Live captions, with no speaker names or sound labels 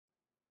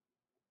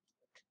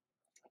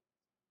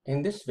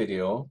In this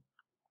video,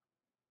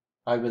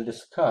 I will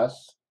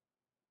discuss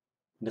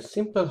the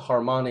simple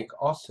harmonic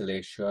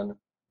oscillation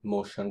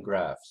motion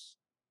graphs,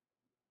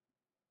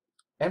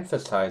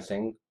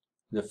 emphasizing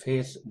the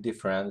phase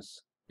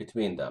difference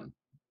between them.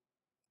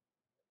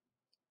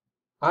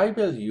 I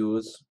will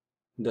use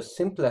the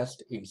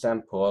simplest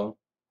example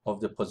of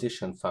the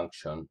position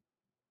function.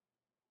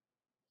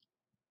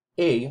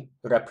 A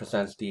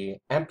represents the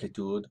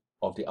amplitude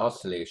of the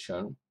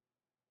oscillation.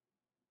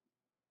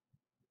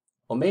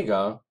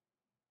 Omega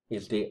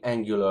is the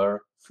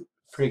angular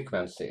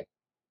frequency.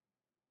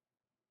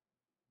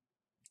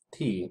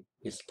 T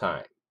is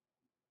time.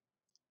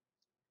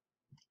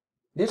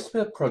 This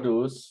will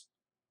produce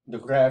the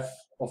graph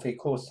of a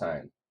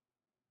cosine.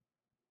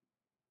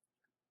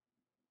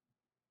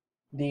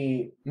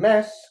 The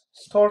mass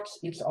starts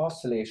its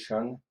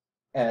oscillation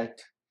at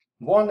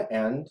one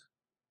end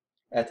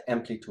at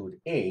amplitude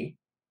A,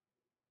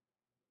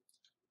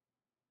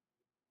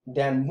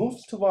 then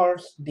moves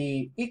towards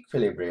the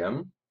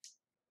equilibrium,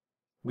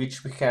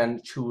 which we can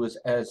choose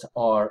as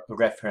our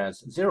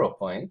reference 0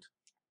 point,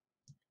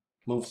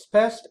 moves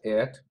past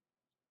it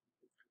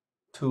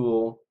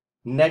to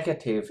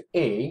negative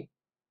A,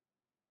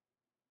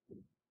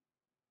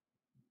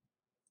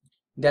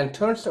 then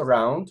turns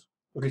around,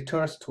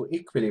 returns to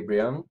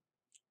equilibrium,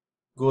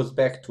 goes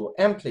back to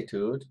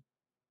amplitude,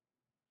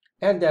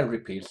 and then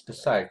repeats the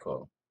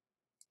cycle.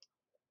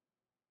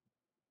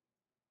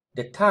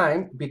 The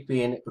time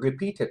between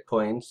repeated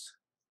points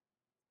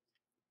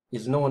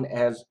is known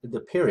as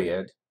the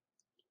period,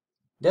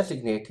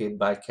 designated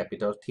by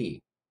capital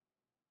T.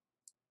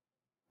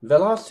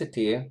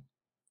 Velocity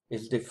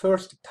is the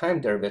first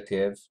time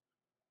derivative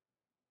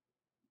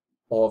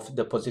of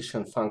the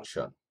position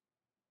function.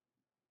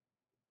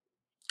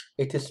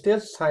 It is still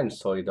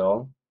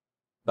sinusoidal,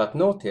 but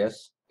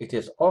notice it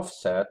is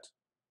offset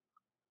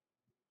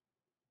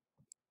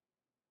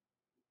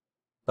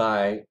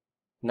by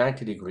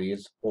 90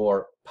 degrees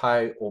or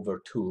pi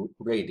over 2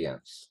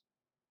 radians.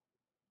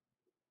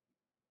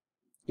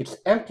 Its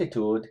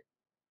amplitude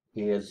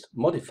is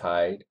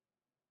modified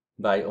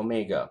by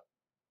omega.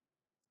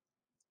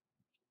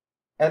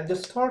 At the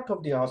start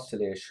of the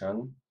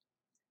oscillation,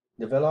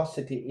 the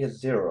velocity is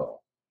 0.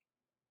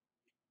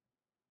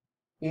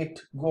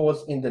 It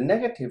goes in the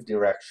negative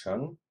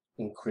direction,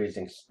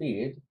 increasing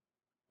speed,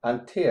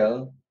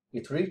 until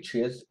it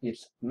reaches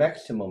its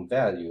maximum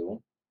value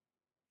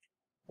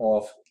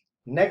of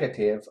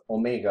negative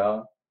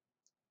omega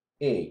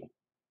A.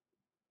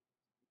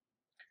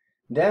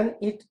 Then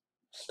it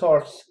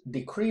starts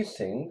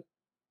decreasing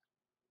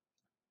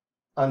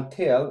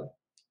until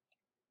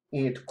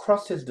it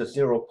crosses the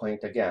 0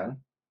 point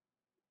again.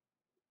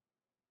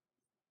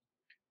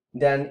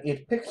 Then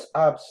it picks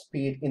up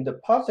speed in the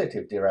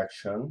positive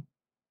direction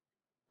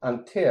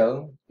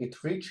until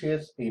it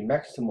reaches a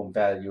maximum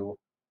value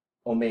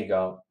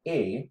omega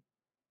A.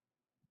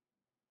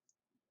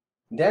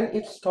 Then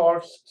it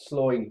starts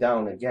slowing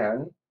down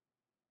again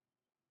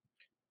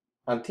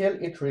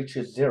until it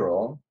reaches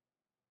 0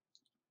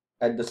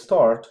 at the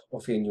start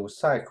of a new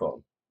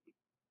cycle.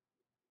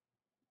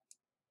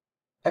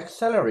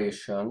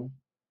 Acceleration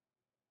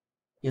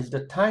is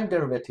the time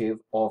derivative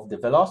of the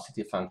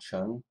velocity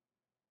function,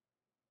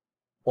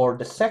 or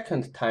the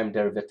second time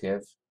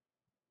derivative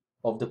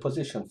of the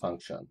position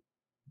function.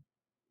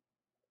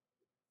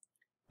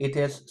 It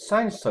is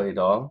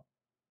sinusoidal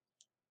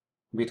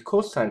with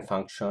cosine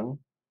function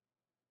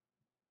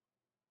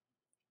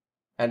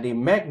and the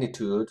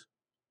magnitude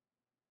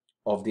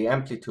of the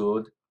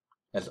amplitude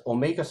as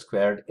omega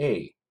squared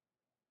A.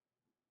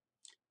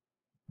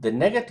 The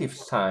negative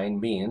sign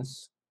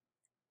means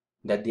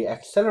that the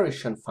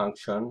acceleration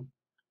function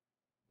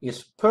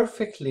is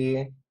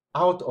perfectly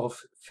out of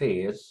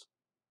phase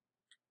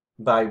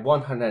by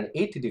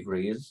 180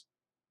 degrees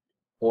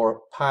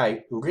or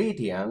pi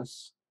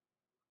radians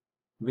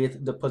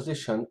with the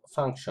position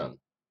function.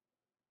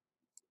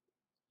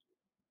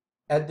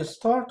 At the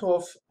start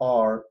of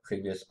our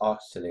previous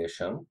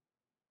oscillation,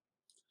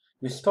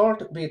 we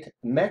start with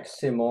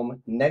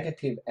maximum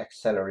negative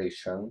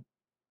acceleration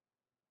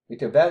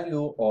with a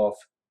value of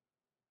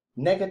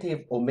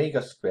negative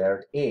omega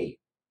squared A.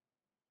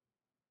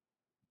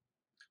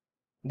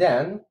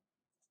 Then,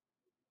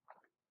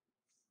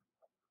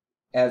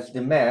 as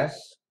the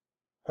mass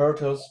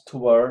hurtles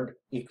toward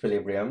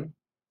equilibrium,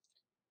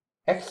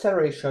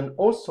 acceleration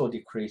also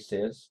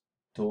decreases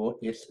to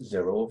its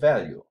 0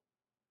 value.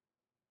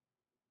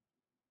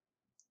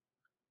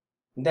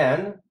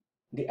 Then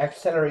the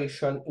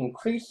acceleration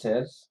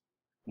increases,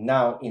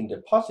 now in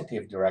the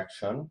positive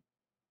direction,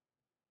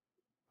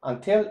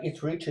 until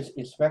it reaches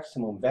its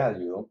maximum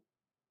value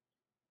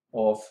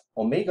of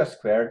omega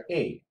squared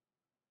A.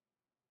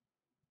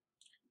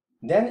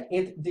 Then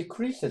it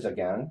decreases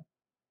again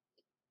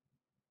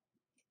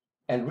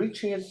and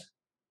reaches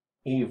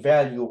a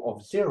value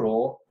of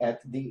 0 at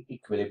the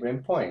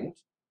equilibrium point.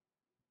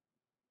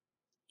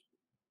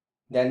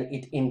 Then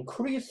it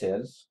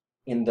increases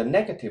in the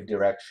negative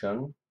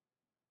direction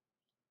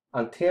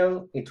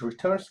until it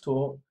returns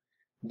to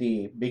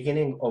the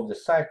beginning of the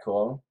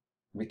cycle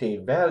with a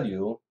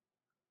value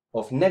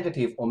of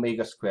negative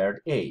omega squared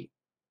a.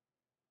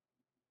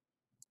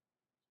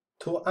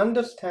 To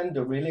understand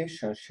the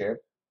relationship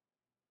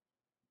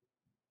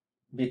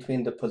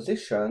between the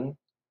position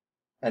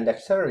and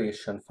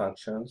acceleration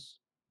functions,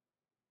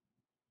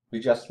 we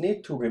just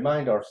need to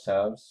remind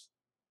ourselves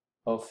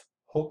of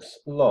Hooke's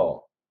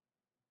law.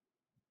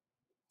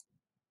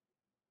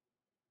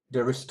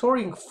 The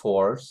restoring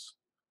force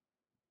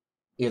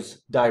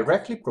is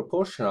directly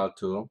proportional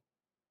to,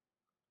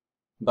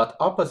 but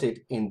opposite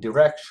in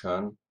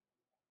direction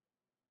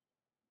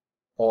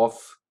of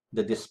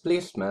the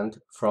displacement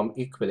from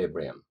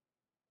equilibrium.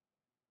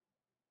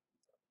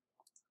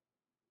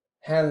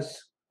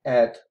 Hence,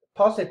 at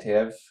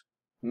positive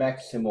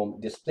maximum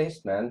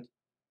displacement,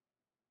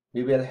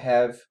 we will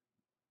have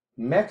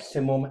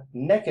maximum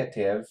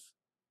negative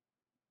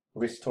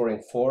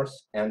restoring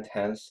force and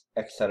hence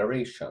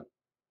acceleration.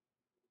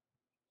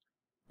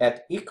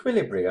 At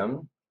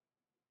equilibrium,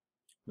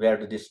 where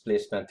the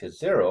displacement is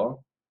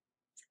zero,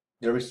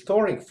 the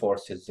restoring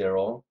force is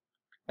zero,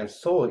 and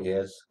so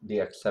is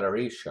the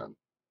acceleration.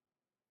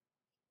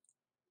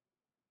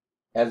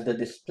 As the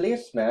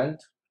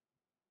displacement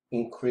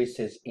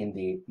increases in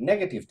the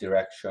negative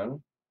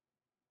direction,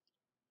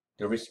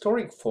 the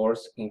restoring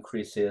force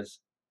increases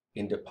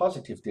in the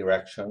positive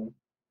direction,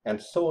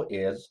 and so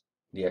is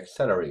the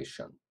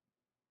acceleration.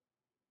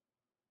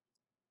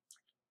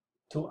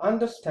 To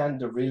understand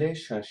the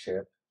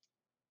relationship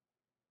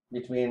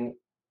between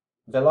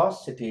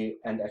velocity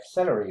and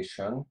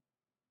acceleration,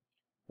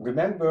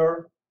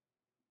 remember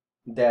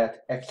that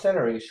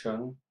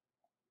acceleration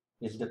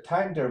is the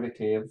time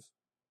derivative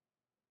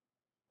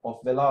of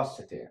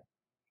velocity.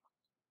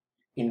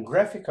 In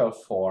graphical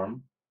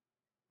form,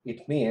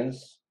 it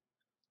means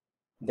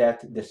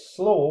that the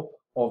slope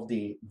of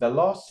the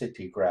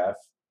velocity graph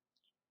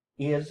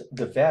is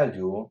the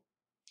value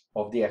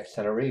of the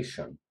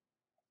acceleration.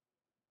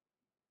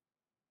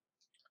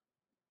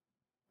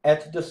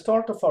 At the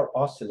start of our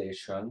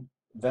oscillation,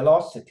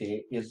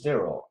 velocity is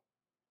zero.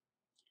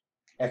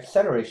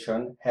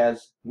 Acceleration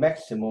has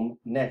maximum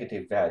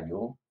negative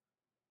value.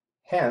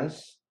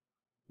 Hence,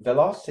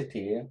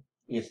 velocity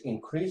is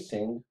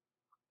increasing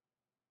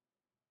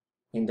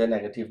in the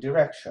negative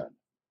direction.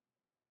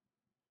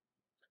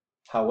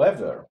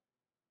 However,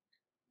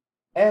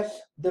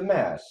 as the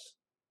mass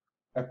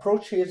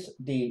approaches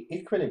the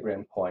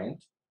equilibrium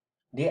point,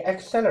 the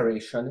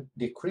acceleration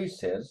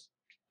decreases,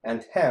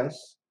 and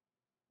hence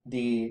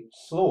the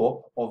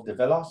slope of the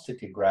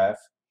velocity graph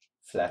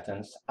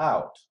flattens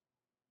out.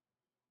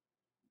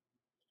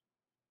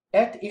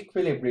 At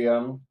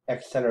equilibrium,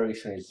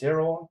 acceleration is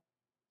zero,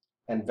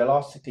 and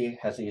velocity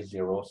has a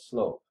zero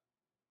slope.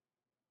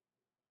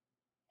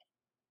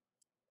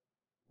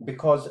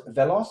 Because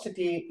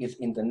velocity is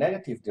in the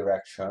negative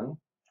direction,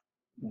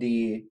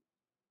 the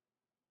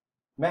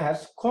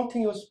mass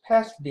continues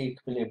past the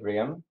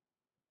equilibrium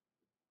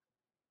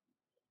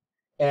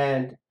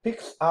and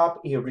picks up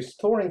a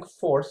restoring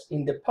force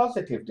in the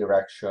positive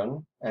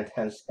direction, and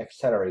hence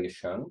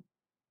acceleration,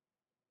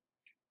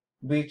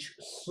 which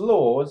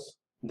slows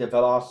the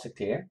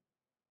velocity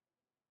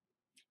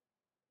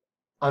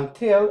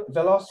until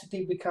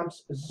velocity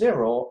becomes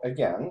zero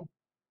again,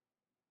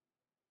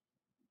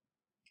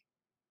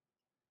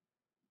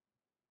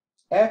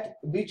 at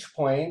which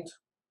point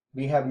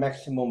we have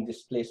maximum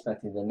displacement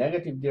in the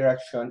negative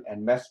direction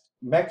and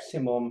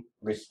maximum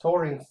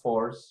restoring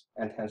force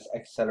and hence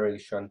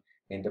acceleration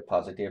in the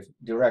positive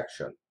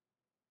direction.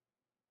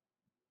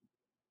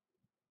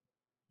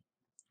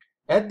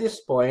 At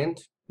this point,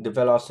 the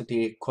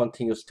velocity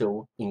continues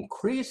to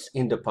increase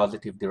in the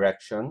positive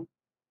direction,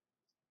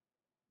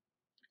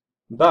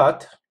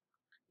 but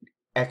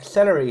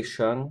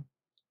acceleration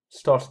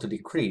starts to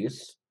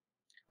decrease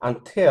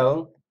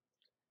until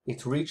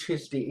it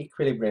reaches the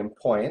equilibrium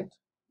point,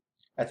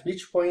 at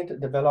which point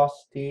the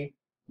velocity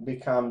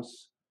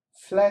becomes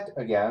flat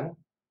again,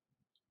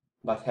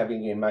 but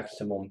having a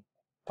maximum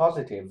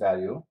positive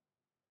value,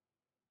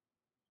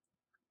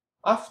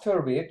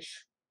 after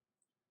which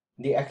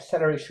the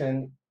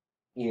acceleration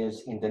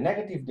is in the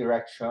negative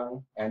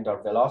direction and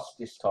our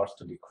velocity starts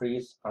to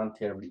decrease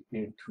until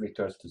it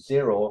returns to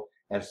zero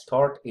and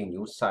start a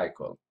new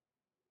cycle.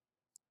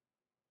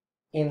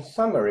 In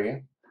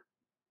summary,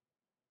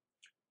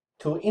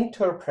 to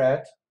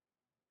interpret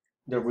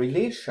the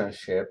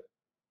relationship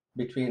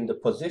between the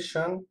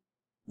position,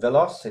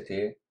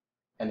 velocity,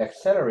 and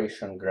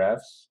acceleration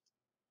graphs,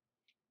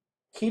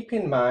 keep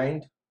in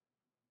mind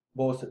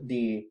both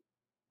the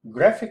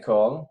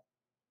graphical,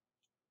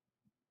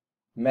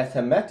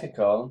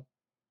 mathematical,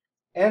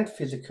 and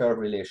physical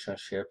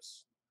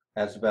relationships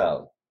as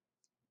well.